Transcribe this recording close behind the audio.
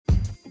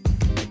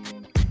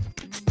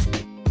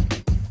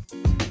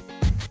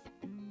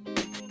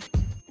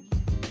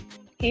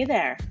Hey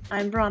there,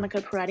 I'm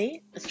Veronica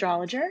Peretti,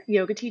 astrologer,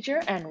 yoga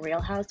teacher, and Real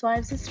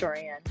Housewives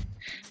historian.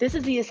 This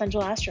is the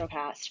Essential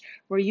Astrocast,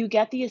 where you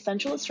get the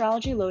essential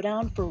astrology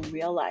lowdown for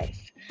real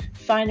life.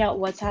 Find out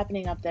what's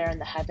happening up there in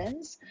the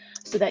heavens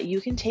so that you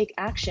can take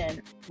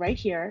action right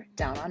here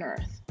down on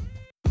Earth.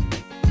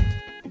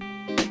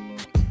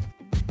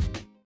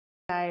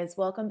 Guys,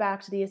 welcome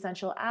back to the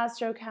Essential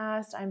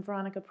Astrocast. I'm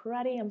Veronica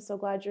Peretti. I'm so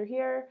glad you're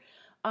here.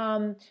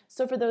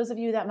 So for those of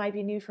you that might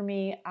be new to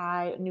me,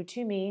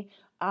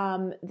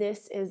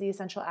 this is the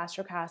Essential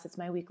Astrocast. It's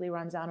my weekly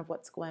rundown of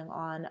what's going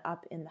on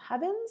up in the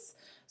heavens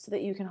so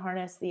that you can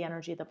harness the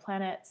energy of the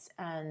planets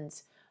and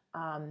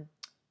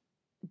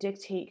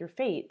dictate your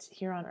fate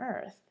here on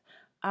Earth.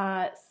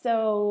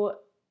 So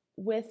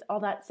with all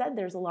that said,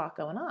 there's a lot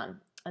going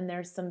on, and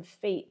there's some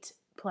fate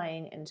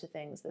playing into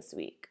things this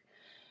week.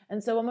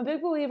 And so I'm a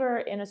big believer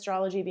in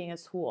astrology being a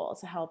tool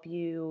to help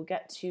you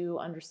get to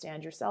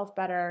understand yourself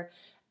better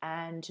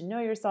and to know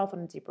yourself on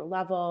a deeper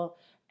level.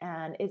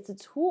 And it's a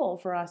tool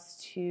for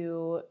us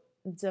to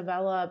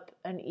develop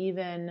an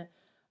even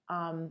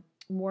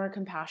more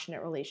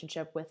compassionate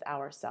relationship with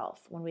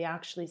ourselves when we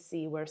actually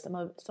see where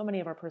so many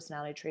of our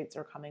personality traits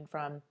are coming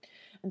from,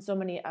 and so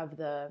many of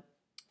the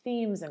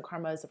themes and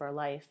karmas of our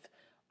life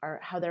are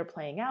how they're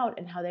playing out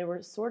and how they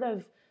were sort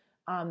of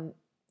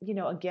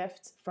a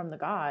gift from the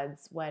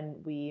gods when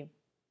we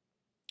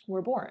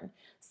were born.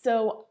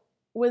 So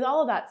with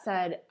all of that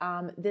said,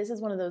 this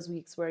is one of those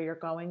weeks where you're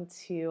going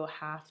to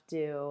have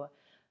to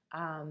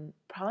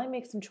probably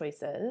make some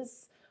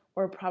choices,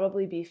 or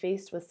probably be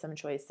faced with some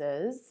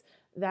choices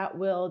that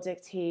will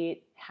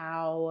dictate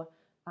how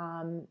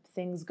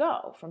things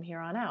go from here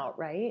on out,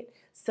 right?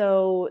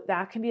 So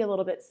that can be a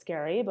little bit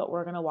scary, but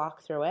we're going to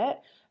walk through it.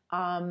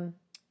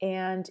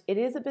 And it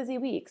is a busy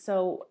week.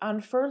 So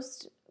on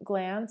first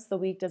glance, the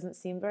week doesn't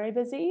seem very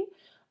busy.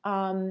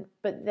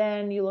 But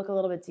then you look a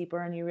little bit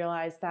deeper and you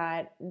realize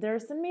that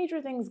there's some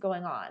major things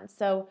going on.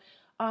 So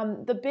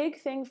the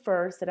big thing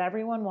first that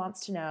everyone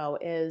wants to know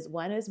is,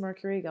 when is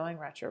Mercury going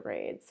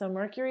retrograde? So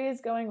Mercury is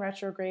going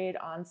retrograde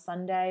on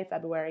Sunday,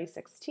 February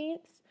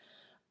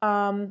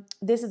 16th.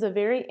 This is a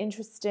very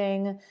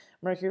interesting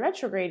Mercury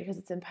retrograde because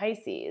it's in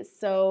Pisces.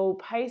 So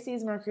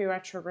Pisces Mercury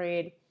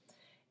retrograde,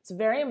 it's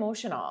very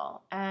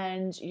emotional,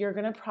 and you're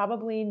going to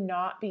probably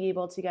not be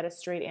able to get a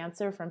straight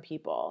answer from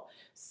people.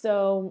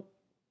 So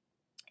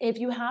if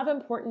you have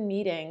important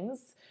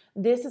meetings,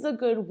 this is a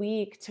good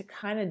week to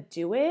kind of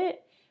do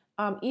it,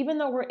 even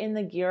though we're in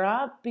the gear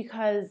up,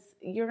 because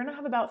you're going to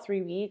have about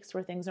 3 weeks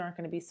where things aren't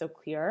going to be so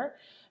clear.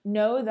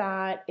 Know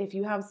that if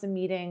you have some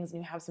meetings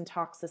and you have some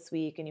talks this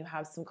week and you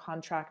have some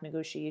contract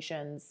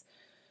negotiations,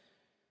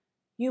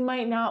 you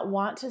might not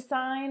want to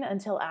sign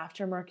until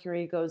after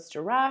Mercury goes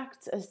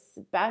direct,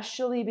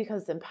 especially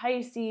because in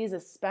Pisces,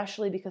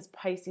 especially because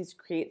Pisces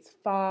creates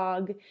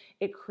fog.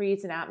 It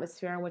creates an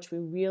atmosphere in which we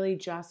really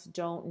just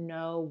don't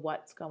know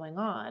what's going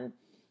on.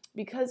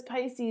 Because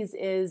Pisces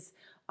is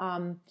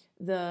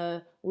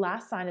the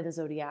last sign of the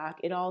zodiac,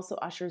 it also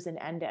ushers in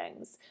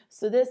endings.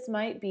 So this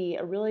might be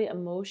a really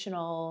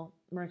emotional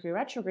Mercury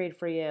retrograde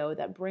for you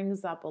that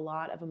brings up a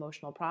lot of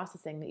emotional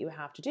processing that you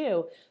have to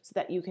do so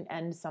that you can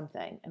end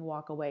something and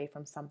walk away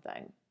from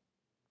something.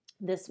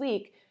 This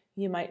week,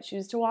 you might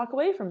choose to walk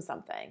away from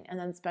something and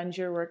then spend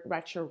your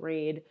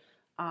retrograde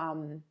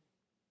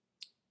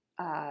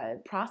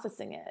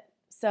processing it.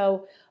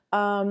 So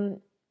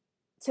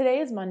today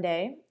is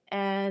Monday,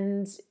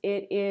 and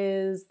it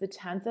is the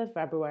 10th of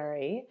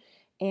February,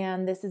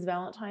 and this is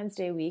Valentine's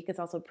Day week. It's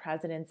also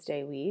President's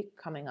Day week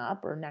coming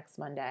up, or next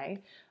Monday.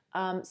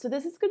 So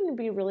this is going to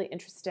be a really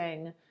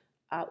interesting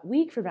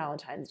week for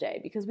Valentine's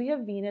Day because we have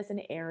Venus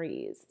in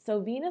Aries.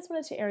 So Venus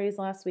went into Aries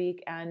last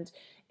week, and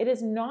it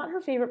is not her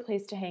favorite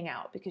place to hang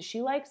out because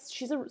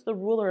she's the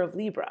ruler of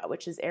Libra,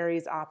 which is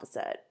Aries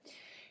opposite.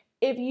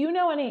 If you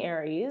know any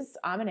Aries,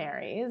 I'm an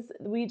Aries,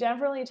 we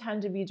definitely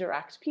tend to be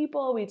direct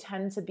people. We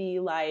tend to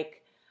be like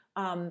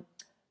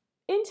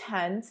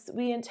intense.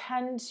 We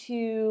intend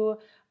to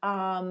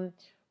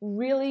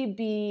really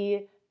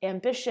be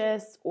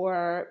ambitious,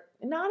 or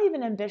not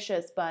even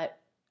ambitious, but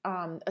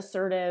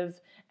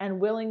assertive and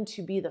willing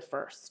to be the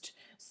first.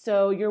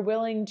 So you're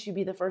willing to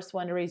be the first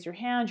one to raise your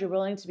hand. You're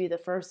willing to be the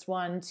first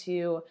one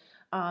to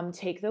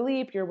take the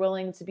leap. You're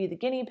willing to be the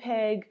guinea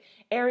pig.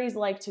 Aries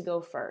like to go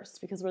first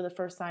because we're the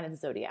first sign of the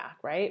zodiac,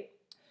 right?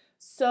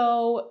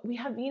 So we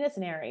have Venus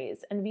in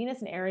Aries, and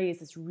Venus in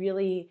Aries is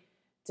really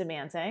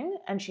demanding,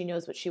 and she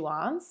knows what she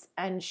wants,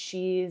 and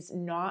she's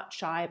not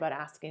shy about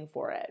asking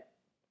for it.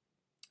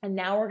 And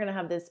now we're going to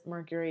have this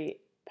Mercury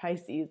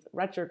Pisces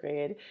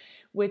retrograde,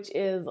 which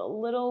is a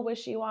little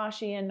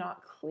wishy-washy and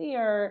not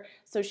clear,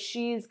 so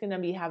she's going to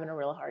be having a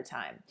real hard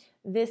time.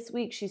 This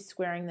week, she's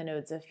squaring the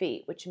nodes of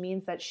fate, which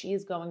means that she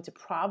is going to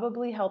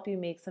probably help you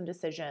make some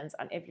decisions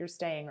on if you're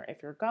staying or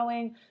if you're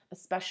going,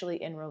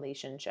 especially in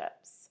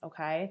relationships,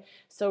 okay?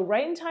 So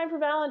right in time for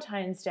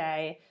Valentine's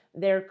Day,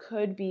 there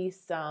could be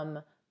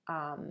some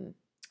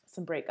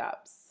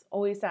breakups.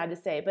 Always sad to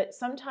say, but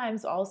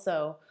sometimes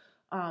also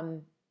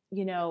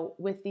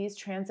with these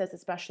transits,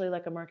 especially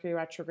like a Mercury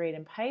retrograde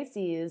in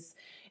Pisces,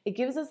 it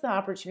gives us the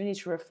opportunity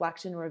to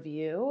reflect and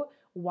review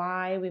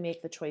why we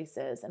make the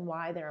choices and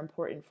why they're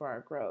important for our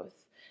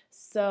growth.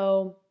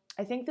 So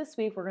I think this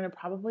week we're going to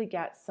probably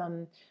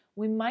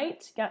we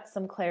might get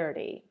some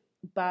clarity,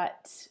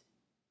 but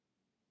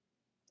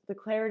the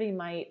clarity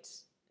might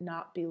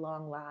not be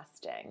long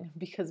lasting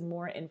because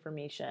more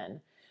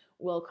information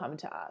will come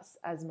to us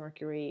as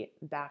Mercury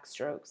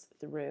backstrokes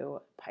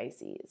through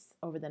Pisces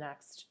over the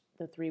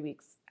 3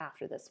 weeks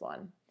after this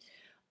one.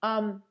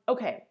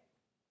 Okay,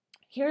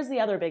 here's the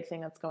other big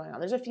thing that's going on.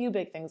 There's a few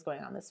big things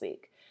going on this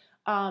week.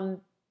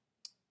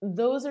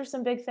 Those are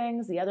some big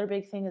things. The other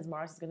big thing is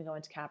Mars is going to go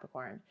into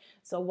Capricorn.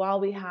 So while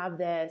we have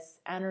this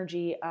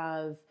energy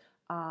of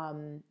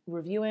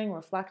reviewing,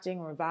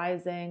 reflecting,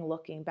 revising,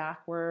 looking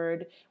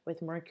backward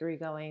with Mercury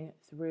going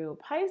through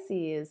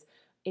Pisces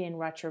in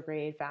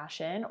retrograde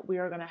fashion, we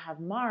are going to have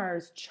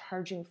Mars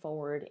charging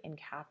forward in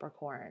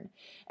Capricorn.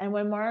 And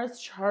when Mars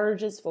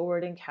charges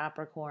forward in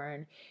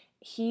Capricorn,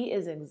 he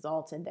is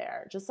exalted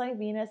there. Just like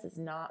Venus is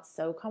not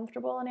so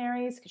comfortable in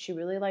Aries because she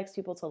really likes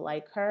people to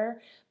like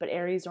her, but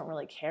Aries don't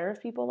really care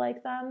if people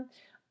like them.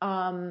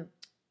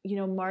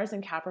 Mars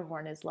in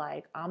Capricorn is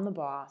like, I'm the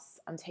boss.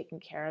 I'm taking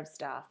care of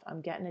stuff.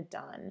 I'm getting it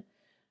done.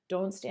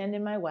 Don't stand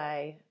in my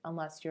way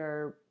unless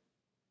you're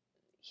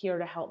here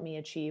to help me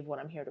achieve what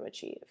I'm here to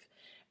achieve.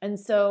 And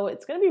so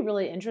it's going to be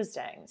really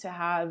interesting to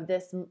have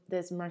this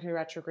Mercury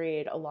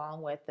retrograde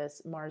along with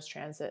this Mars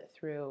transit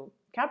through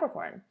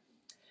Capricorn.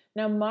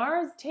 Now,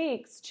 Mars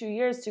takes 2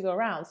 years to go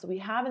around, so we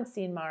haven't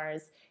seen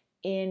Mars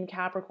in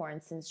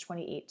Capricorn since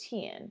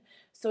 2018.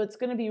 So it's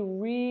going to be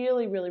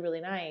really, really,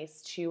 really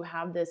nice to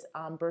have this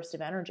burst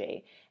of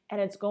energy,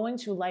 and it's going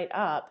to light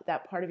up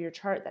that part of your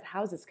chart that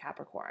houses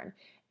Capricorn.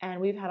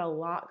 And we've had a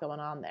lot going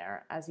on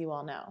there, as you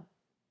all know.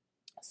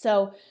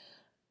 So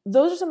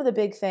those are some of the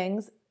big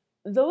things.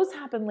 Those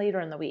happen later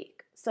in the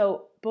week.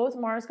 So both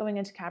Mars going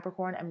into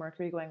Capricorn and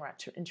Mercury going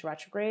into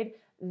retrograde,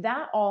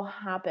 that all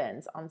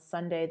happens on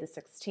Sunday the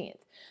 16th.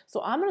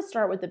 So I'm going to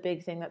start with the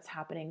big thing that's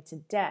happening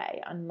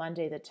today on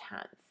Monday the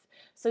 10th.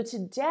 So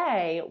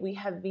today we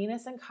have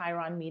Venus and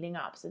Chiron meeting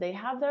up. So they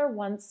have their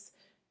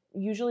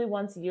usually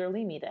once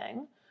yearly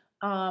meeting.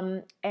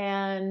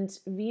 And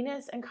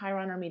Venus and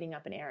Chiron are meeting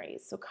up in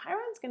Aries. So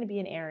Chiron's going to be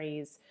in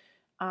Aries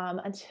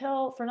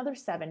for another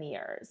 7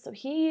 years. So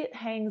he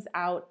hangs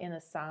out in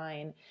a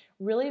sign,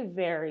 really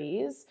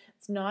varies.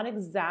 It's not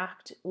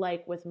exact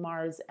like with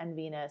Mars and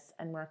Venus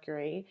and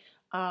Mercury.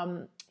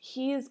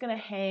 He's going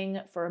to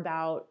hang for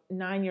about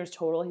 9 years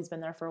total. He's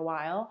been there for a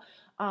while,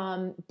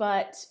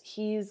 but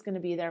he's going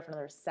to be there for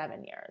another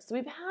 7 years. So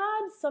we've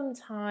had some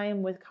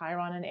time with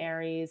Chiron and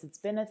Aries. It's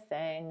been a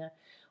thing.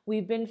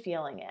 We've been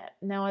feeling it.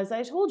 Now, as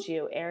I told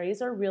you,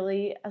 Aries are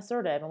really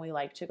assertive and we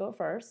like to go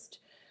first.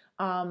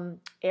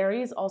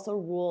 Aries also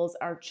rules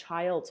our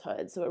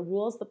childhood. So it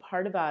rules the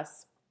part of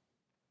us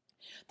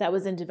that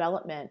was in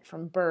development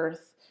from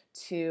birth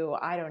to,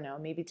 I don't know,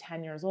 maybe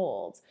 10 years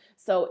old.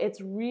 So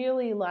it's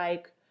really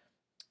like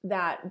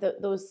that,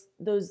 those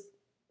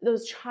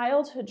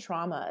childhood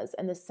traumas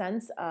and the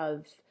sense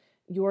of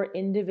your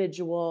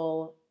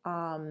individual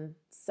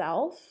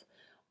self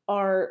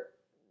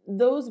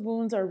those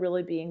wounds are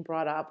really being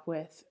brought up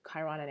with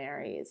Chiron and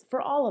Aries.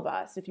 For all of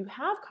us, if you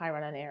have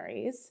Chiron and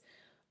Aries,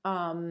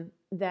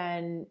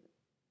 then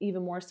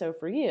even more so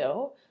for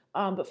you.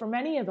 But for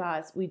many of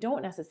us, we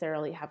don't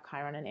necessarily have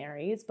Chiron and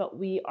Aries, but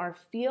we are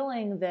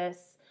feeling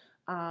this,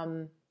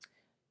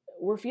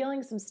 we're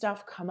feeling some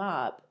stuff come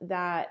up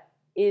that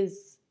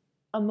is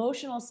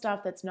emotional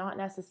stuff that's not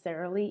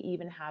necessarily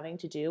even having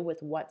to do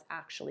with what's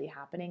actually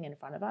happening in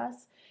front of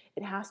us.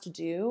 It has to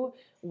do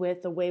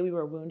with the way we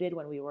were wounded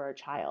when we were a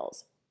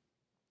child.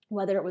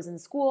 Whether it was in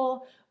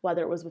school,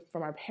 whether it was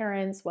from our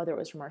parents, whether it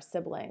was from our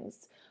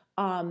siblings.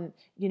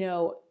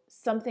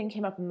 Something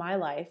came up in my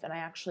life, and I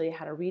actually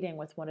had a reading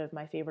with one of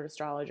my favorite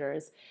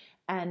astrologers,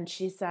 and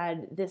she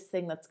said, this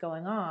thing that's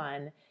going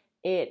on,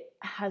 it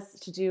has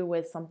to do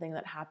with something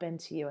that happened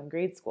to you in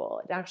grade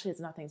school. It actually has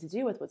nothing to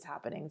do with what's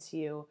happening to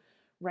you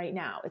right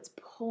now. It's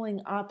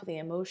pulling up the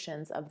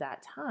emotions of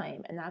that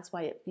time, and that's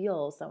why it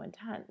feels so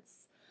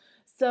intense.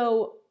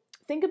 So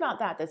think about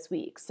that this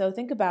week. So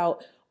think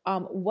about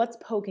what's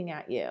poking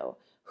at you,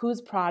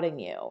 who's prodding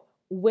you,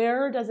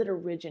 where does it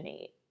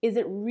originate? Is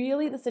it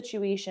really the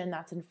situation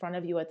that's in front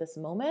of you at this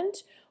moment?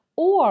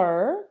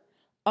 Or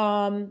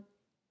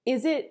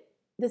is it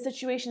the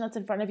situation that's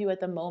in front of you at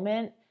the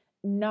moment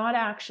not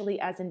actually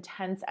as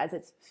intense as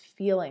it's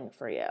feeling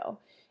for you?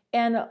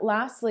 And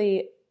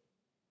lastly,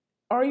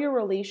 are your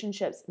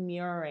relationships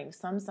mirroring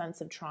some sense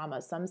of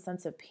trauma, some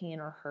sense of pain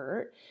or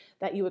hurt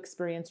that you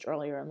experienced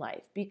earlier in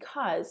life?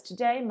 Because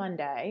today,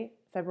 Monday,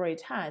 February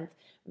 10th,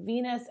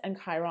 Venus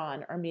and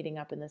Chiron are meeting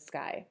up in the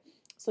sky.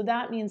 So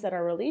that means that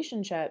our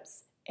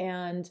relationships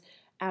and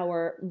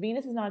our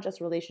Venus is not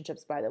just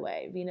relationships, by the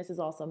way. Venus is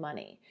also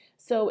money.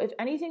 So if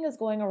anything is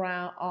going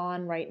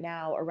on right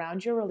now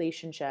around your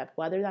relationship,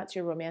 whether that's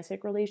your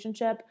romantic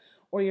relationship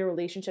or your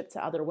relationship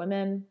to other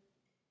women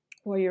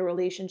or your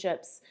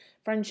relationships,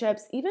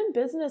 friendships, even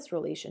business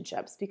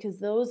relationships, because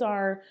those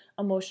are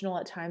emotional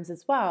at times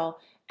as well.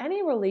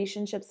 Any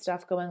relationship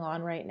stuff going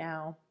on right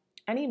now,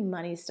 any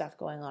money stuff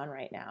going on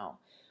right now,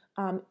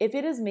 if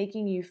it is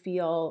making you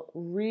feel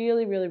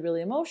really, really,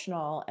 really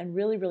emotional and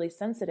really, really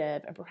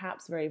sensitive and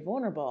perhaps very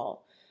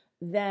vulnerable,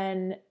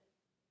 then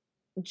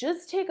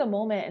just take a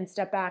moment and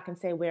step back and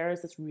say, where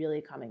is this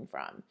really coming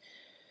from?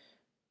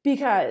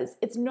 Because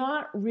it's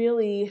not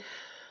really,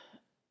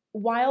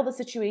 while the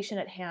situation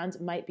at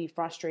hand might be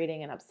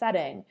frustrating and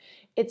upsetting,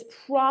 it's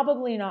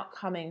probably not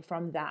coming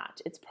from that.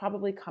 It's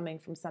probably coming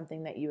from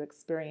something that you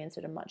experienced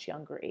at a much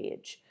younger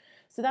age.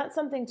 So that's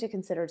something to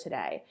consider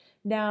today.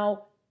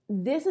 Now,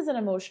 this is an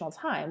emotional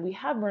time. We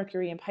have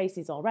Mercury in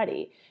Pisces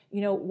already.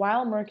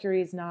 While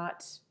Mercury is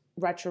not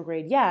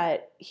retrograde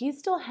yet, he's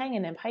still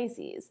hanging in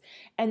Pisces.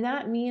 And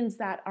that means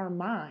that our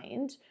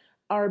mind,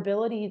 our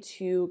ability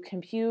to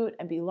compute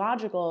and be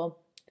logical,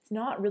 it's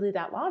not really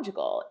that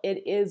logical.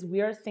 It is,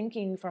 we are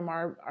thinking from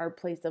our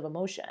place of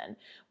emotion.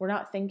 We're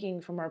not thinking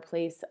from our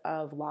place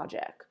of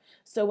logic.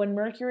 So when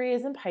Mercury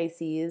is in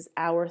Pisces,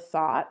 our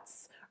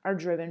thoughts are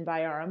driven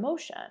by our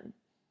emotion.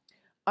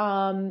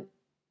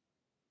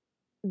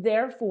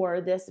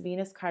 Therefore, this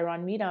Venus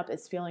Chiron meetup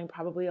is feeling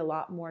probably a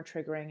lot more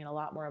triggering and a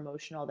lot more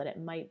emotional than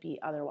it might be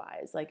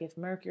otherwise. Like if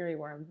Mercury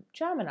were in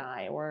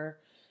Gemini or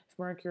if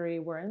Mercury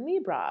were in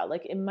Libra,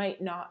 like it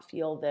might not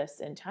feel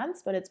this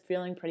intense, but it's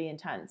feeling pretty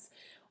intense.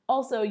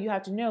 Also, you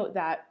have to note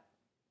that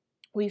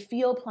we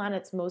feel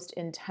planets most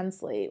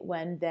intensely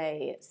when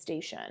they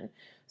station.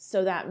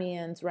 So that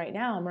means right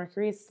now,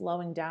 Mercury is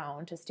slowing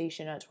down to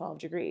station at 12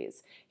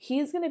 degrees.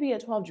 He's going to be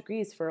at 12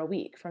 degrees for a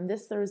week, from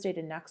this Thursday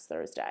to next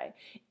Thursday.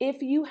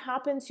 If you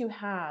happen to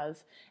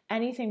have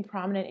anything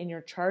prominent in your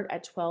chart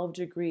at 12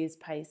 degrees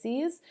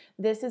Pisces,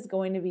 this is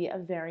going to be a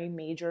very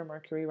major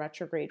Mercury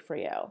retrograde for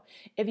you.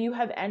 If you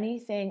have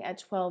anything at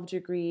 12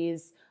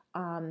 degrees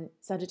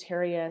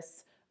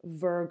Sagittarius,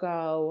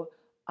 Virgo,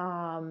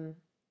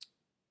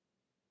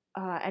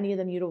 any of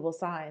the mutable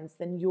signs,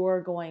 then you're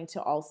going to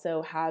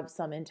also have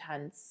some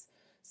intense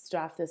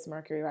stuff this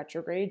Mercury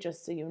retrograde,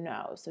 just so you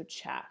know. So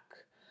check.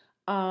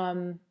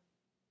 I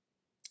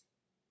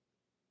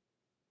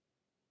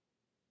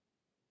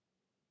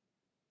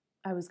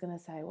was gonna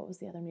say, what was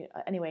the other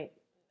anyway,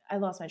 I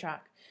lost my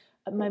track.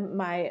 I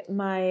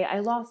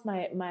lost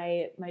my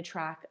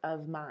track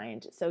of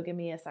mind. So give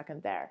me a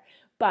second there.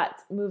 But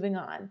moving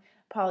on.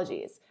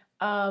 Apologies.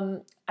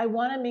 I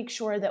want to make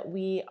sure that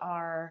we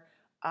are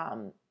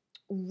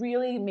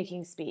really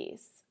making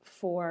space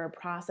for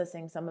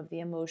processing some of the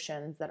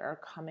emotions that are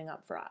coming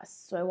up for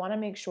us. So I want to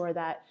make sure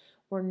that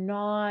we're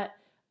not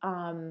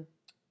trying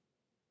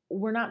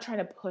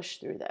to push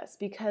through this,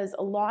 because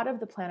a lot of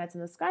the planets in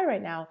the sky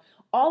right now,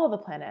 all of the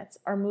planets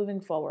are moving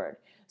forward.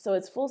 So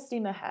it's full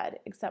steam ahead,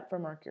 except for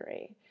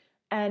Mercury.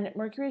 And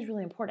Mercury is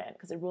really important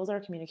because it rules our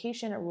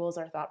communication, it rules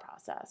our thought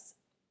process.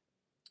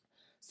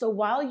 So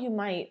while you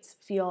might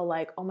feel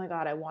like, oh my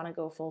God, I want to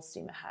go full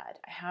steam ahead,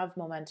 I have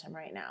momentum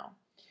right now,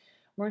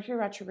 Mercury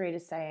retrograde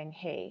is saying,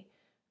 hey,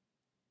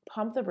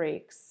 pump the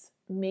brakes,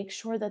 make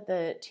sure that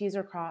the T's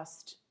are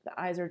crossed, the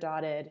I's are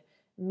dotted,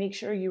 make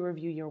sure you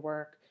review your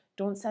work.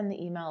 Don't send the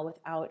email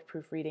without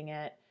proofreading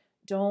it.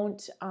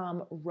 Don't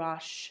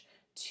rush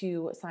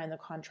to sign the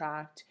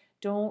contract.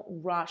 Don't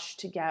rush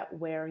to get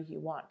where you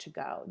want to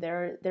go.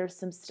 There's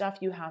some stuff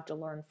you have to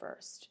learn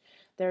first.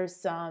 There's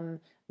some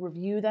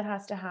review that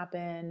has to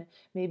happen.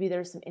 Maybe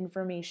there's some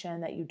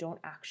information that you don't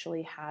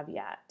actually have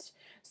yet.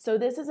 So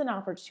this is an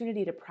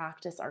opportunity to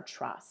practice our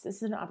trust. This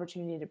is an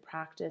opportunity to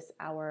practice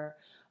our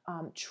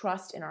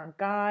trust in our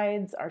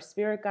guides, our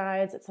spirit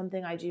guides. It's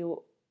something I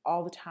do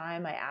all the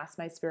time. I ask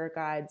my spirit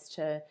guides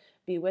to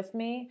be with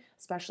me,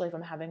 especially if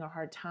I'm having a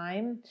hard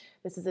time.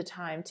 This is a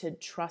time to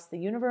trust the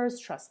universe,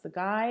 trust the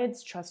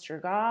guides, trust your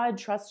God,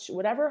 trust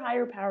whatever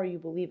higher power you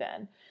believe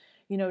in.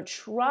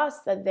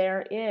 Trust that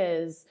there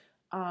is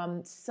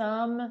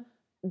some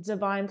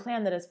divine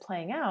plan that is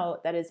playing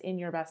out that is in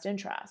your best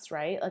interest,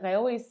 right? Like I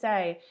always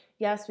say,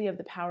 yes, we have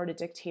the power to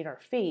dictate our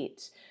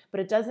fate, but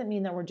it doesn't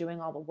mean that we're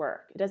doing all the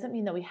work. It doesn't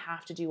mean that we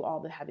have to do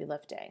all the heavy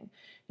lifting.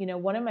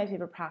 One of my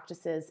favorite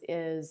practices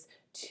is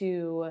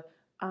to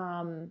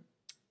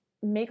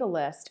make a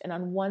list, and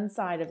on one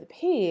side of the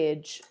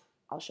page,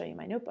 I'll show you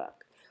my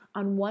notebook.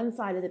 On one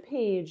side of the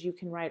page, you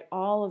can write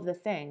all of the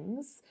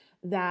things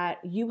that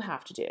you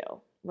have to do,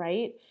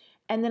 right?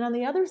 And then on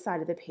the other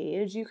side of the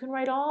page, you can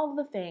write all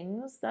the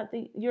things that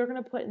you're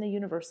going to put in the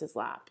universe's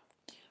lap,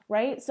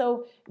 right?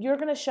 So you're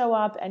going to show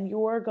up and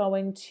you're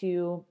going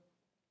to,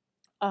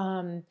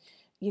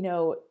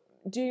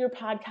 do your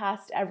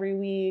podcast every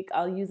week.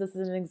 I'll use this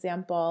as an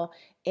example,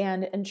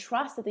 and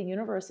trust that the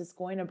universe is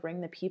going to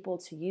bring the people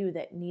to you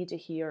that need to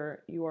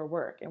hear your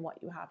work and what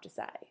you have to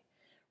say,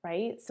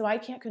 right? So I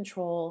can't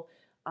control,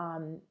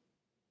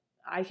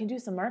 I can do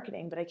some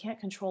marketing, but I can't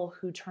control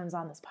who turns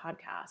on this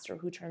podcast or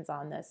who turns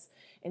on this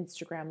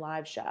Instagram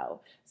live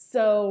show.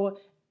 So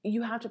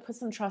you have to put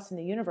some trust in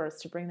the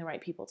universe to bring the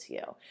right people to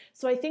you.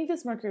 So I think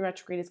this Mercury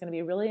retrograde is going to be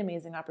a really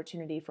amazing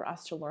opportunity for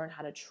us to learn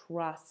how to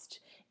trust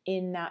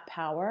in that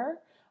power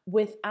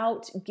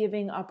without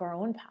giving up our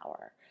own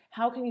power?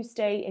 How can you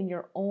stay in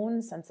your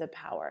own sense of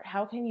power?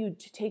 How can you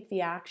take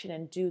the action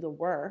and do the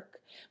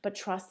work, but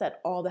trust that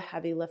all the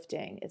heavy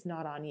lifting is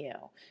not on you?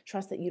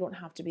 Trust that you don't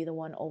have to be the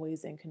one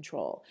always in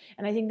control.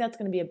 And I think that's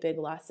going to be a big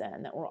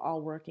lesson that we're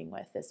all working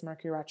with this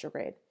Mercury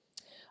retrograde.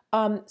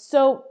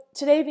 So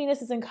today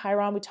Venus is in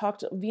Chiron. We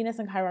talked, Venus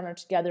and Chiron are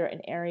together in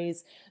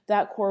Aries.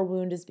 That core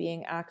wound is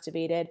being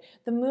activated.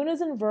 The moon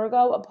is in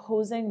Virgo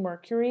opposing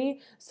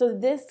Mercury. So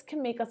this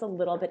can make us a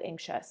little bit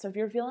anxious. So if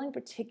you're feeling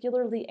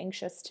particularly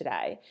anxious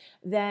today,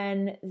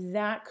 then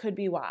that could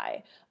be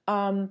why.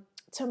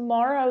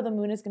 Tomorrow, the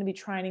moon is going to be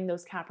trining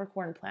those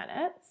Capricorn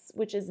planets,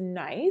 which is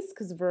nice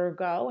because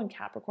Virgo and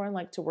Capricorn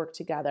like to work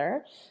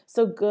together.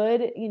 So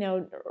good,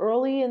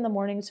 early in the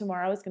morning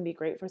tomorrow is going to be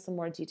great for some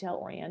more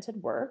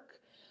detail-oriented work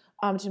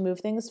to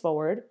move things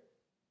forward.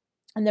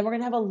 And then we're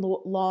going to have a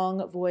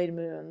long void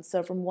moon.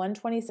 So from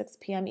 1:26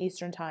 p.m.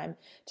 Eastern time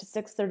to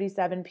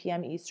 6:37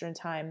 p.m. Eastern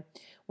time,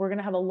 we're going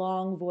to have a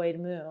long void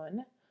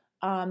moon.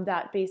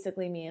 That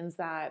basically means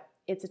that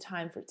it's a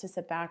time to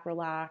sit back,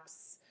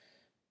 relax,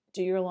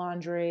 do your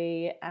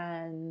laundry,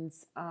 and,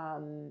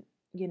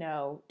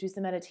 do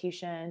some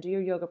meditation, do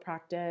your yoga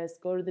practice,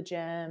 go to the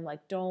gym,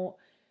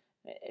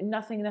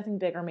 nothing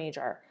big or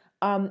major.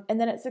 And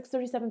then at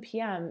 6:37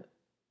 p.m.,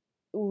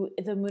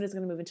 the moon is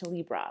going to move into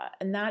Libra,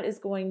 and that is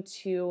going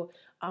to,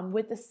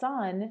 with the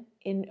sun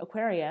in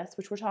Aquarius,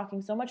 which we're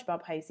talking so much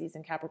about Pisces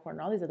and Capricorn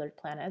and all these other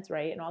planets,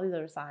 right, and all these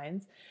other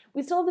signs,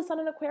 we still have the sun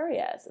in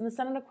Aquarius, and the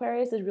sun in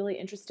Aquarius is really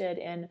interested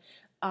in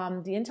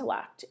the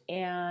intellect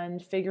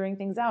and figuring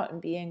things out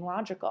and being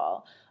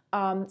logical.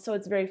 So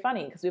it's very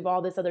funny because we have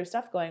all this other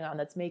stuff going on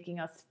that's making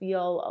us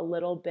feel a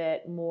little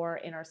bit more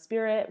in our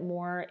spirit,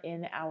 more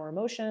in our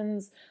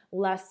emotions,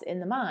 less in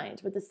the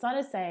mind. But the sun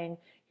is saying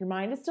your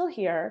mind is still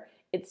here.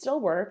 It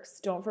still works.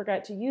 Don't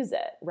forget to use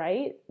it,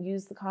 right?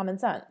 Use the common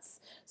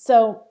sense.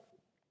 So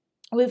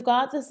we've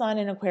got the sun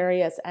in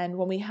Aquarius, and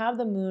when we have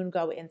the moon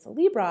go into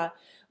Libra,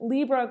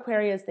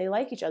 Aquarius, they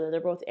like each other. They're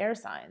both air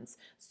signs.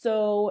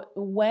 So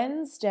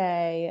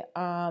Wednesday,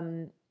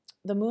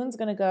 the moon's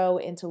going to go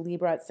into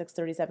Libra at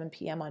 6:37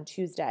 p.m. on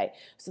Tuesday.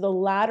 So the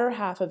latter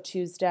half of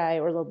Tuesday,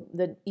 or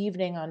the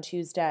evening on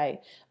Tuesday,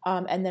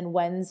 and then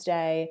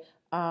Wednesday,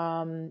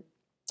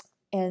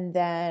 and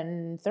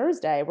then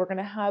Thursday, we're going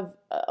to have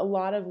a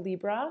lot of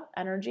Libra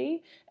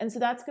energy. And so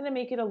that's going to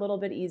make it a little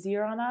bit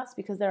easier on us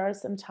because there are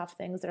some tough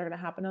things that are going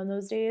to happen on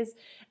those days.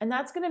 And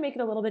that's going to make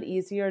it a little bit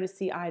easier to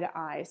see eye to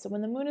eye. So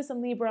when the moon is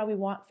in Libra, we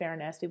want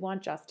fairness, we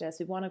want justice,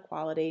 we want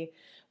equality,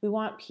 we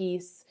want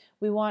peace,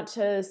 we want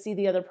to see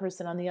the other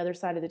person on the other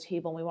side of the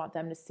table, and we want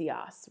them to see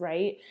us,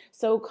 right?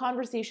 So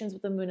conversations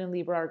with the moon in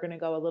Libra are going to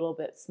go a little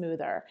bit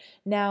smoother.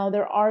 Now,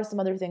 there are some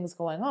other things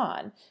going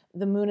on.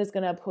 The moon is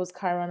going to oppose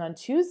Chiron on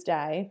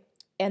Tuesday,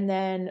 and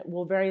then,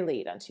 very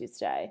late on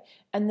Tuesday.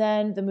 And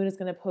then the moon is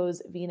going to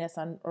oppose Venus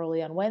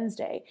early on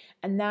Wednesday.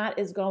 And that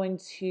is going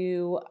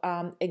to,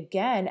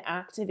 again,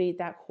 activate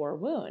that core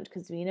wound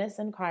because Venus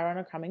and Chiron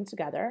are coming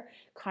together.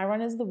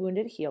 Chiron is the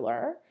wounded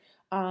healer.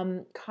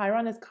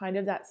 Chiron is kind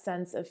of that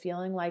sense of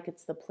feeling like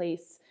it's the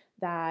place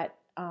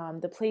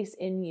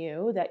in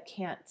you that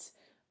can't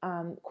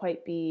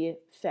quite be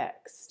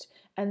fixed.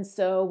 And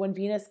so when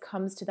Venus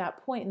comes to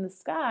that point in the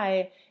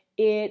sky,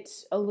 it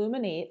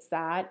illuminates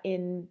that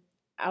in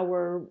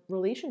our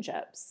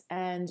relationships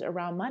and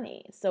around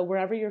money. So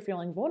wherever you're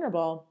feeling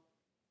vulnerable,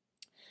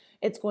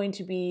 it's going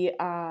to be,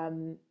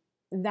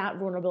 that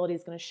vulnerability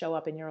is going to show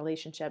up in your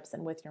relationships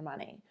and with your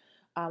money,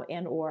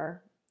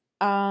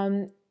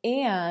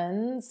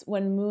 and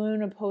when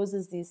moon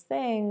opposes these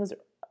things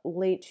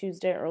late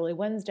Tuesday, early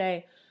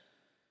Wednesday,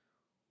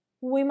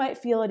 we might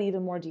feel it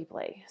even more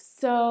deeply.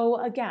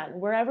 So again,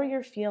 wherever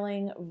you're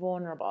feeling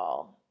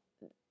vulnerable,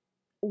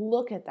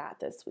 look at that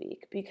this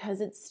week because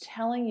it's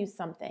telling you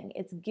something.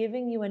 It's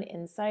giving you an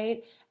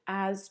insight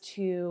as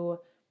to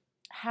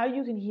how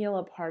you can heal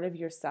a part of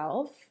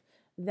yourself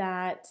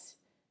that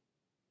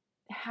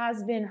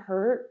has been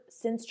hurt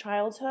since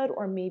childhood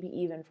or maybe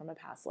even from a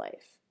past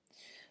life.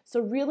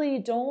 So really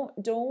don't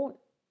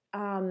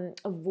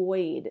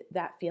avoid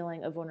that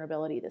feeling of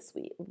vulnerability this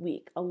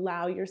week.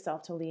 Allow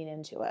yourself to lean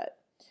into it.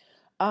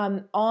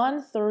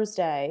 On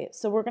Thursday,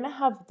 so we're going to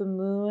have the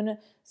moon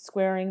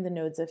squaring the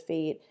nodes of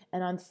fate,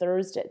 and on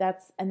Thursday,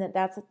 that's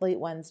late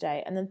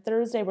Wednesday, and then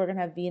Thursday we're going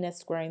to have Venus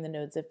squaring the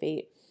nodes of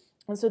fate.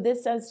 And so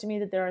this says to me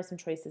that there are some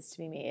choices to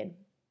be made.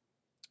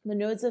 The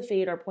nodes of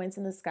fate are points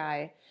in the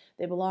sky.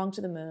 They belong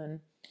to the moon.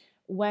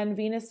 When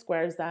Venus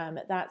squares them,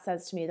 that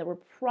says to me that we're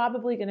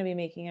probably going to be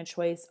making a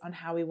choice on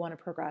how we want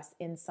to progress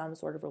in some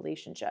sort of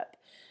relationship.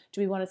 Do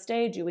we want to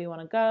stay? Do we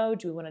want to go?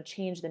 Do we want to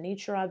change the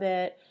nature of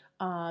it?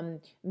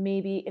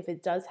 Maybe if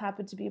it does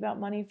happen to be about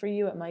money for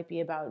you, it might be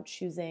about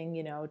choosing,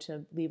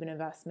 to leave an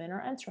investment or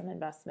enter an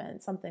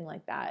investment, something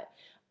like that.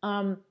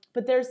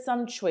 But there's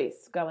some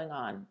choice going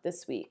on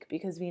this week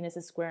because Venus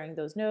is squaring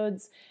those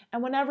nodes.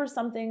 And whenever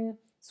something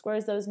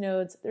squares those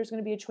nodes, there's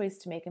going to be a choice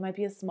to make. It might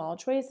be a small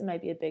choice. It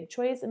might be a big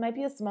choice. It might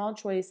be a small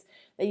choice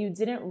that you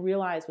didn't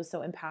realize was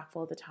so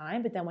impactful at the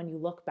time. But then when you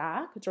look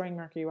back during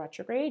Mercury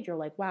retrograde, you're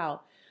like,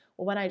 wow,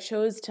 well, when I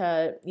chose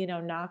to,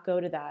 not go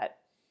to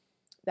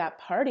that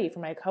party for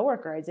my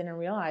coworker, I didn't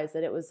realize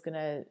that it was going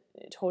to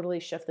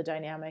totally shift the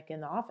dynamic in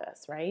the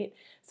office, right?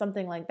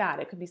 Something like that.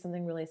 It could be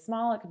something really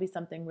small. It could be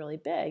something really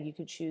big. You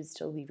could choose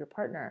to leave your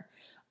partner.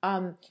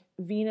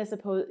 Venus,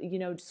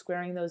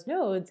 squaring those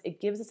nodes,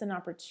 it gives us an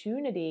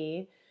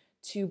opportunity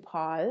to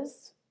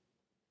pause,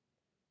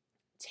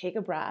 take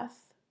a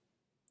breath,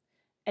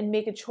 and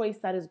make a choice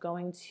that is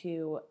going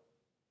to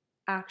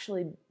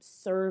actually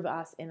serve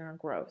us in our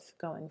growth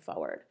going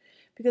forward,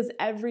 because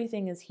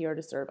everything is here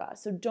to serve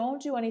us. So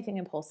don't do anything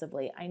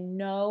impulsively. I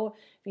know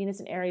Venus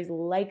in Aries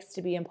likes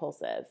to be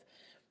impulsive.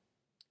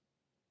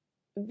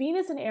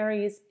 Venus in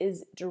Aries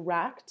is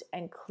direct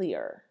and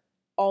clear,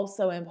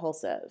 also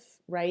impulsive,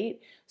 right?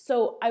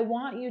 So I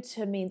want you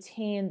to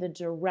maintain the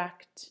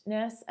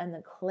directness and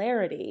the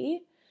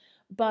clarity,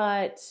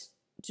 but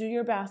do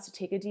your best to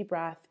take a deep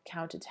breath,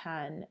 count to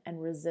 10,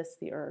 and resist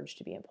the urge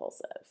to be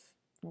impulsive,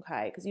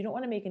 okay? Because you don't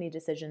want to make any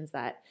decisions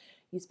that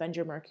you spend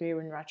your Mercury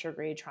in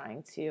retrograde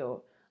trying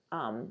to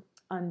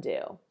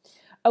undo.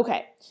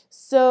 Okay,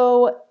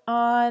 so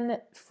on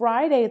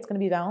Friday, it's going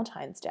to be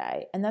Valentine's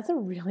Day, and that's a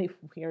really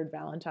weird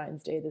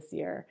Valentine's Day this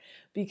year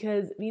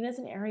because Venus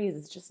in Aries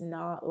is just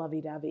not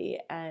lovey-dovey,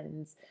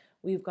 and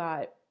we've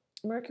got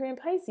Mercury in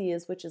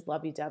Pisces, which is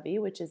lovey-dovey,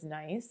 which is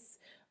nice.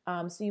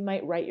 So you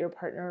might write your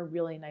partner a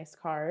really nice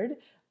card.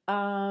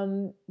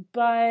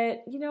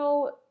 But,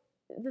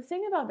 the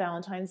thing about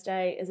Valentine's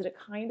Day is that it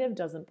kind of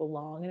doesn't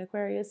belong in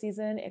Aquarius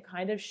season. It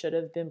kind of should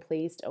have been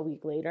placed a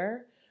week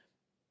later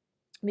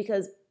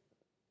because,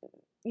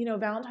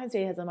 Valentine's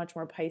Day has a much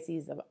more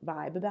Pisces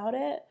vibe about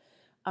it.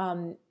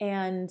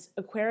 And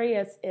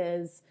Aquarius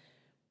is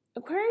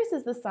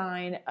the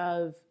sign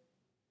of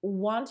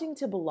wanting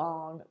to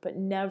belong, but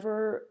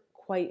never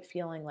quite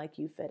feeling like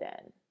you fit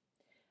in.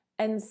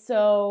 And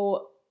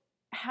so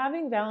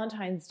having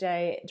Valentine's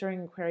Day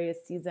during Aquarius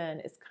season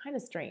is kind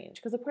of strange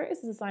because Aquarius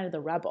is a sign of the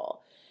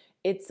rebel.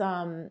 It's,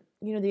 the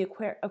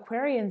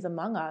Aquarians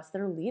among us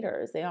that are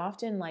leaders. They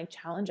often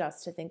challenge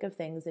us to think of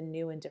things in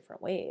new and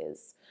different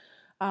ways.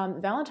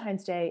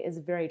 Valentine's Day is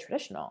very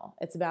traditional.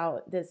 It's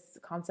about this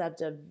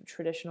concept of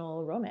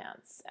traditional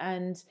romance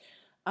and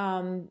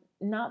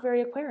not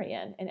very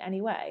Aquarian in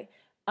any way.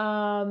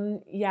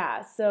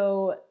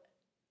 So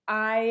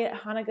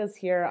Hannah's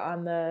here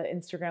on the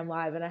Instagram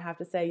Live, and I have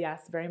to say,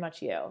 yes, very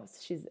much you.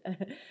 She's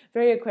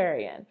very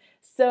Aquarian.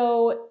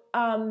 So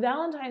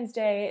Valentine's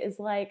Day is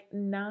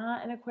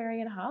not an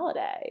Aquarian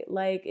holiday.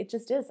 It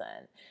just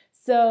isn't.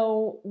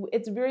 So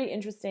it's very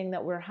interesting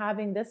that we're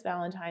having this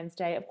Valentine's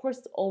Day. Of course,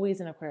 it's always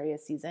in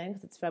Aquarius season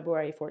because it's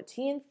February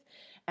 14th,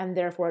 and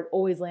therefore it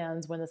always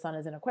lands when the sun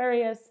is in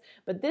Aquarius.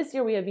 But this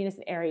year we have Venus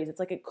in Aries.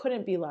 It's it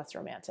couldn't be less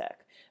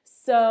romantic.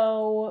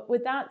 So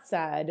with that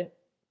said,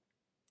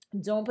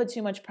 don't put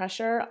too much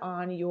pressure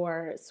on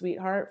your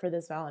sweetheart for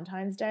this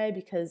Valentine's Day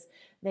because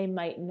they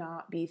might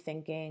not be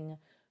thinking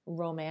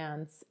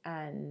romance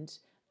and,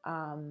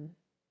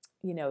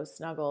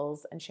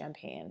 snuggles and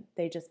champagne.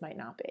 They just might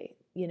not be,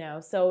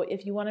 So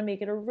if you want to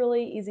make it a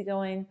really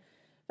easygoing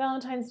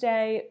Valentine's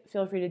Day,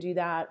 feel free to do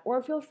that.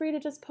 Or feel free to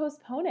just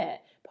postpone it.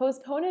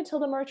 Postpone it till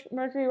the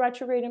Mercury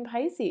retrograde in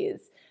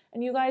Pisces.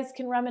 And you guys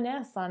can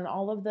reminisce on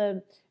all of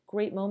the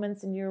great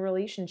moments in your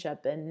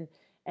relationship and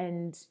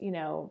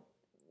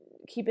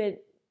keep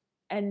it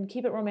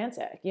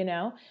romantic,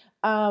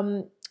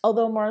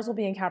 although Mars will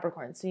be in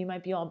Capricorn, so you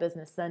might be all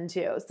business then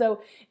too.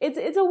 So it's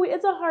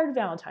a hard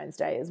Valentine's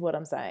Day is what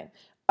I'm saying.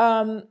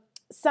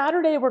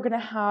 Saturday, we're going to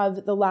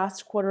have the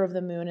last quarter of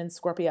the moon in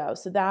Scorpio.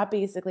 So that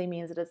basically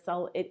means that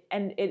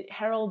it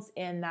heralds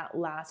in that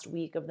last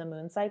week of the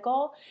moon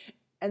cycle.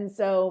 And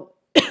so,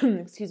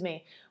 excuse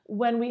me,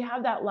 when we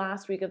have that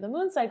last week of the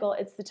moon cycle,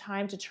 it's the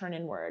time to turn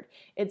inward.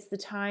 It's the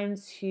time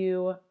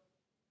to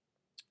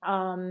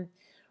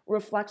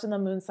reflect on the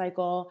moon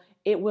cycle.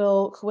 It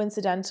will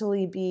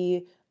coincidentally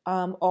be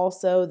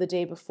also the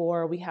day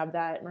before we have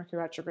that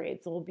Mercury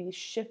retrograde. So we'll be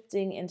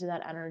shifting into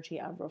that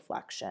energy of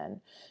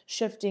reflection,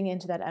 shifting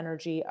into that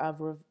energy of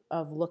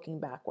looking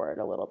backward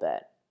a little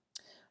bit.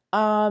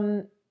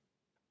 On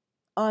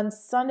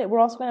Sunday, we're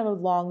also going to have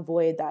a long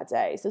void that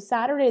day. So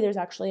Saturday, there's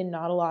actually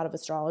not a lot of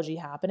astrology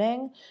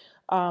happening.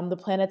 The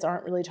planets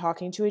aren't really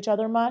talking to each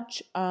other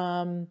much.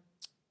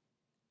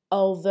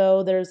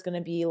 Although there's going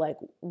to be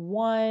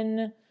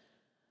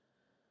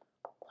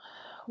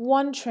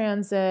one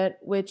transit,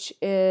 which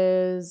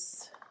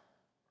is,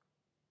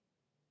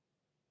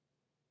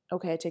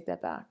 okay, I take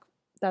that back.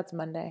 That's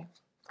Monday.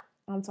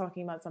 I'm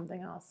talking about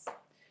something else.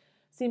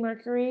 See,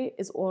 Mercury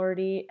is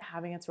already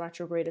having its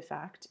retrograde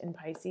effect in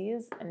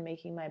Pisces and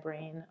making my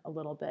brain a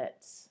little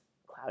bit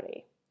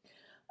cloudy.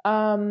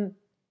 So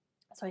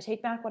I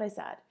take back what I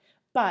said.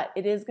 But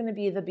it is going to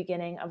be the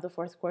beginning of the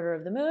fourth quarter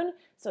of the moon,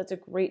 so it's a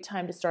great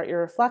time to start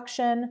your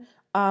reflection.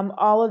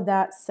 All of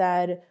that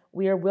said,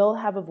 we will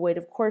have a void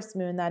of course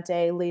moon that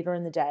day later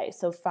in the day,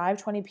 so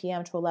 5:20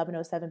 p.m. to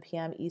 11:07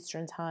 p.m.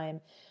 Eastern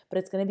time, but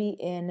it's going to be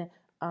in,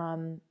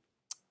 and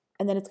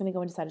then it's going to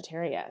go into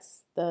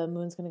Sagittarius. The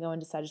moon's going to go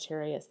into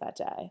Sagittarius that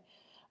day.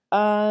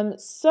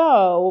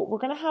 So we're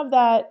going to have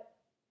that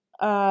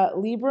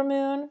Libra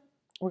moon.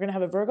 We're going to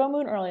have a Virgo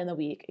moon early in the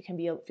week. It can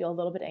feel a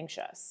little bit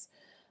anxious.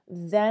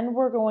 Then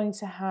we're going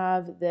to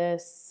have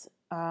this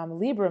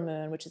Libra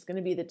moon, which is going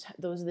to be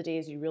those are the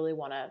days you really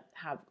want to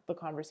have the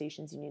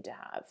conversations you need to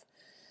have.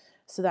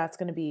 So that's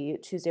going to be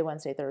Tuesday,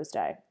 Wednesday,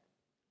 Thursday.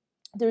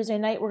 Thursday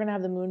night, we're going to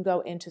have the moon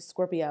go into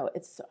Scorpio.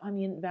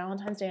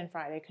 Valentine's Day and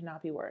Friday could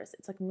not be worse.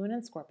 It's like moon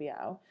in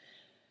Scorpio.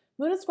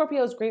 Moon in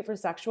Scorpio is great for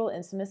sexual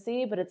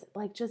intimacy, but it's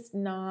like it's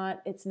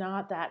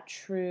not that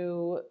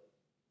true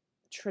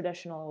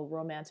traditional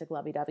romantic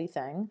lovey-dovey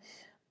thing.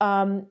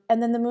 And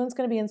then the moon's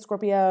going to be in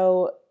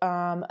Scorpio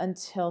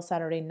until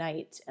Saturday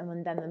night,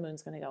 and then the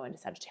moon's going to go into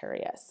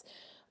Sagittarius.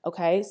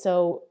 Okay,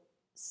 so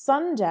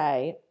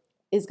Sunday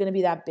is going to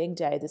be that big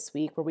day this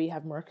week where we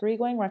have Mercury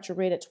going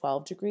retrograde at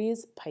 12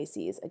 degrees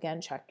Pisces. Again,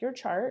 check your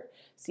chart,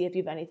 see if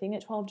you have anything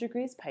at 12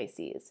 degrees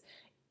Pisces.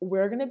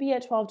 We're going to be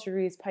at 12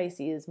 degrees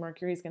Pisces.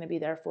 Mercury is going to be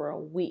there for a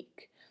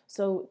week.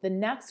 So the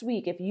next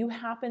week, if you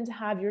happen to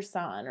have your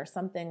sun or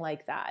something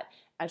like that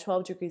at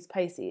 12 degrees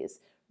Pisces,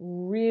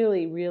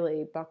 really,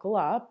 really buckle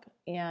up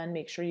and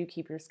make sure you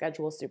keep your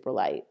schedule super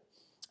light.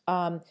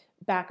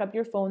 Back up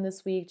your phone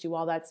this week, do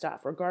all that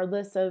stuff.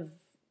 Regardless of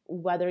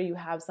whether you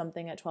have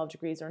something at 12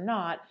 degrees or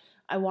not,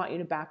 I want you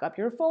to back up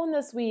your phone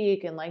this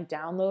week and like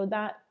download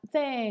that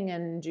thing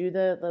and do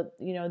the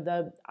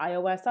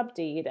iOS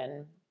update.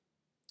 And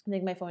I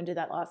think my phone did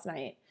that last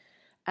night.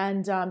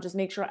 And just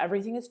make sure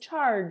everything is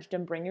charged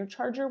and bring your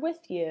charger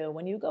with you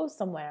when you go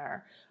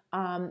somewhere.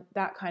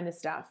 That kind of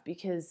stuff,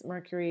 because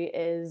Mercury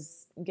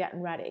is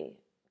getting ready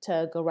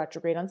to go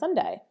retrograde on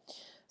Sunday.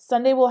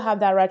 Sunday we'll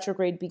have that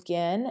retrograde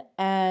begin,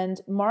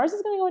 and Mars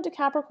is going to go into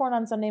Capricorn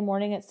on Sunday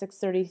morning at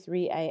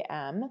 6:33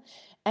 a.m.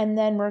 And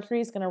then Mercury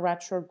is going to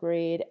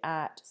retrograde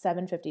at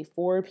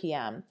 7:54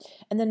 p.m.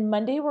 And then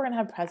Monday we're going to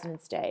have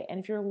President's Day. And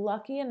if you're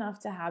lucky enough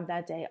to have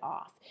that day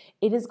off,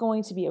 it is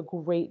going to be a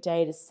great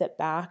day to sit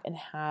back and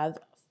have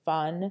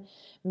fun,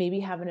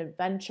 maybe have an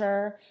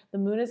adventure. The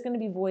moon is going to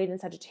be void in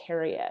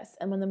Sagittarius.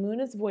 And when the moon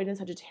is void in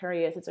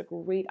Sagittarius, it's a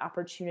great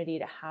opportunity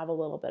to have a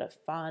little bit of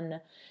fun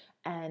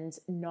and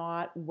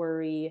not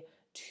worry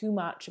too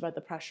much about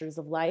the pressures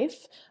of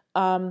life.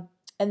 And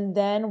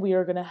then we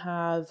are going to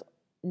have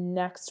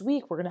next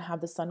week, we're going to have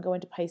the sun go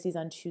into Pisces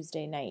on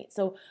Tuesday night.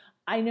 So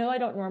I know I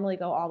don't normally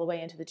go all the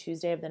way into the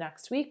Tuesday of the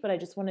next week, but I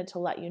just wanted to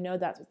let you know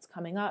that's what's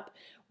coming up.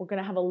 We're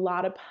going to have a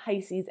lot of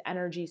Pisces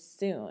energy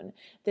soon.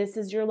 This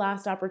is your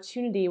last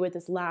opportunity with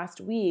this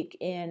last week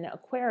in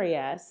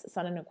Aquarius,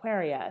 Sun in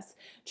Aquarius,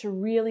 to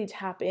really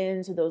tap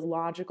into those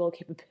logical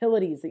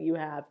capabilities that you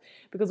have.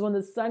 Because when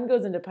the sun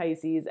goes into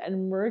Pisces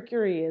and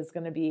Mercury is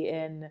going to be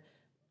in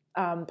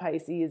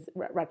Pisces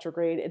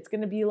retrograde, it's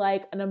going to be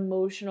like an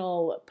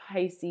emotional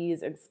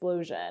Pisces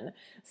explosion.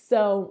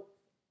 So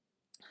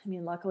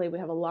luckily we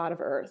have a lot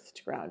of Earth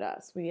to ground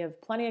us. We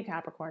have plenty of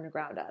Capricorn to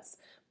ground us.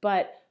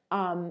 But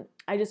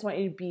I just want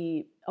you to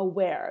be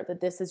aware that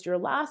this is your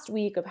last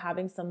week of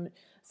having some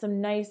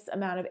nice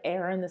amount of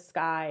air in the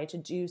sky to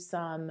do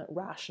some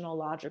rational,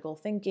 logical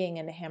thinking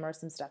and to hammer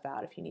some stuff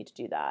out if you need to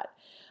do that.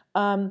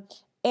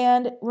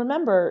 And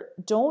remember,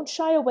 don't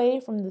shy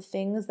away from the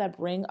things that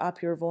bring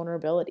up your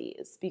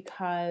vulnerabilities,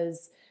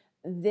 because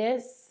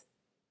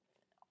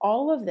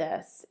all of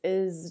this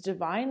is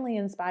divinely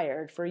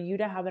inspired for you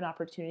to have an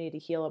opportunity to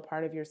heal a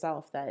part of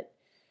yourself that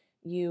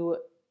you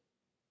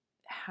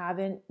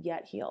haven't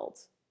yet healed.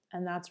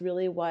 And that's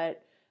really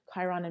what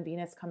Chiron and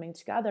Venus coming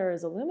together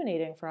is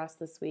illuminating for us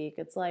this week.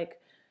 It's like,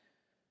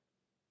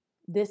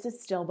 this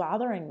is still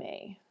bothering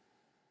me.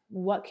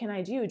 What can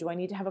I do? Do I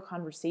need to have a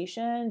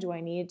conversation? Do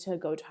I need to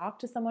go talk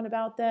to someone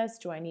about this?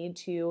 Do I need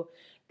to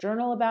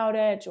journal about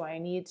it? Do I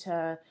need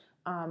to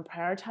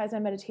prioritize my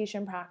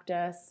meditation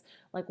practice?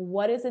 Like,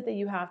 what is it that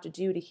you have to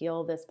do to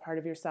heal this part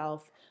of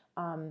yourself?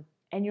 And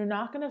you're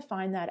not going to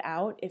find that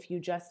out if you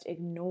just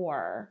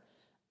ignore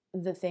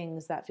the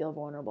things that feel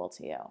vulnerable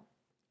to you.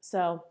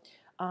 So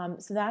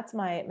that's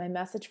my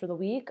message for the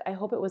week. I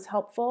hope it was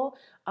helpful.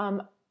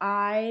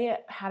 I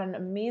had an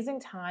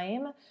amazing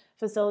time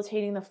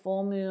facilitating the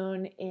full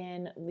moon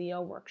in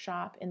Leo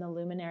workshop in the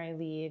Luminary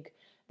League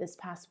this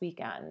past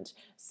weekend.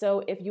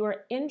 So if you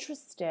are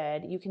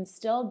interested, you can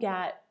still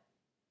get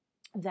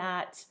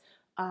that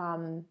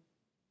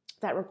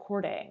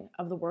recording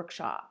of the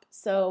workshop.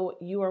 So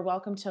you are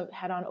welcome to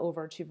head on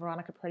over to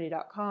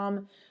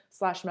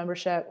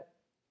veronicaperetti.com/membership,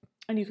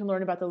 and you can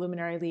learn about the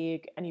Luminary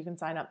League, and you can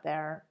sign up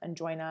there and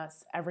join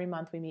us. Every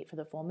month we meet for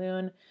the full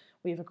moon.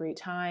 We have a great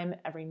time.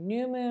 Every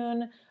new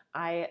moon,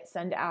 I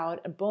send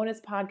out a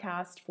bonus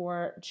podcast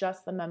for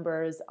just the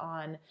members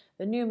on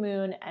the new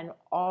moon and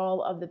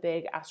all of the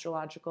big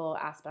astrological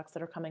aspects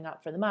that are coming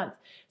up for the month.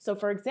 So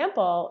for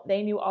example,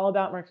 they knew all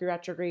about Mercury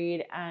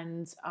retrograde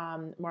and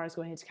Mars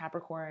going into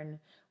Capricorn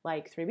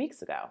like 3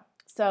 weeks ago.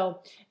 So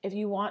if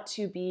you want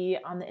to be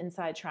on the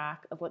inside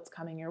track of what's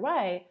coming your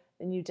way,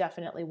 then you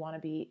definitely want to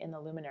be in the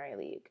Luminary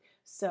League.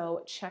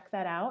 So check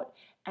that out.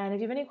 And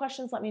if you have any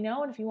questions, let me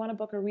know. And if you want to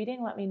book a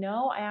reading, let me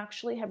know. I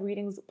actually have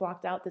readings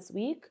blocked out this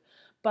week.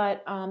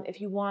 But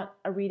if you want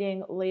a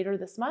reading later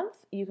this month,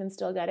 you can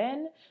still get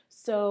in.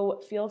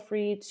 So feel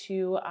free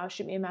to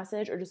shoot me a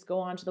message or just go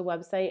onto the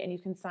website and you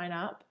can sign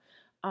up.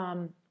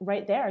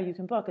 Right there, you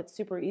can book. It's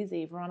super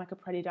easy.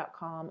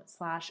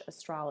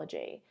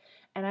 veronicapreti.com/astrology.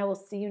 And I will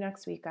see you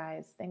next week,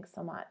 guys. Thanks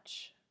so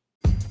much.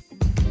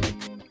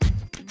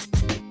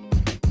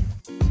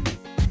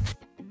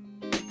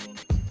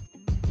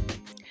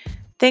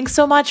 Thanks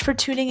so much for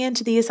tuning in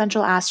to the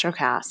Essential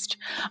Astrocast.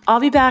 I'll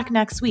be back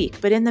next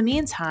week, but in the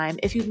meantime,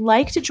 if you'd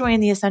like to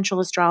join the Essential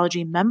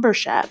Astrology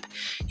membership,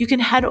 you can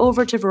head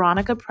over to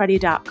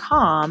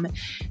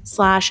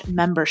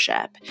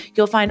veronicapreti.com/membership.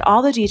 You'll find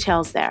all the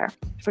details there.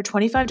 For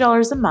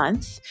 $25 a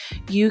month,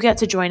 you get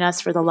to join us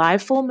for the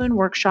live full moon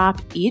workshop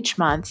each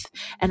month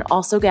and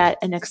also get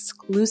an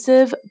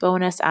exclusive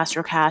bonus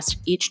Astrocast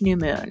each new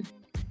moon.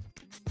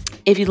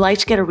 If you'd like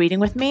to get a reading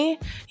with me,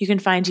 you can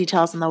find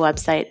details on the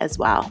website as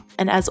well.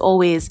 And as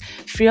always,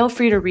 feel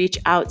free to reach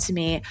out to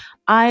me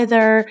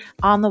either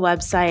on the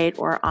website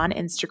or on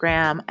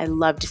Instagram. I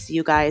love to see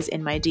you guys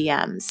in my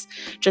DMs.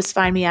 Just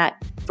find me at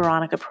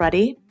Veronica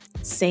Preti,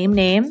 same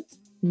name,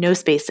 no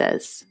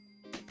spaces.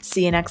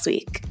 See you next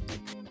week.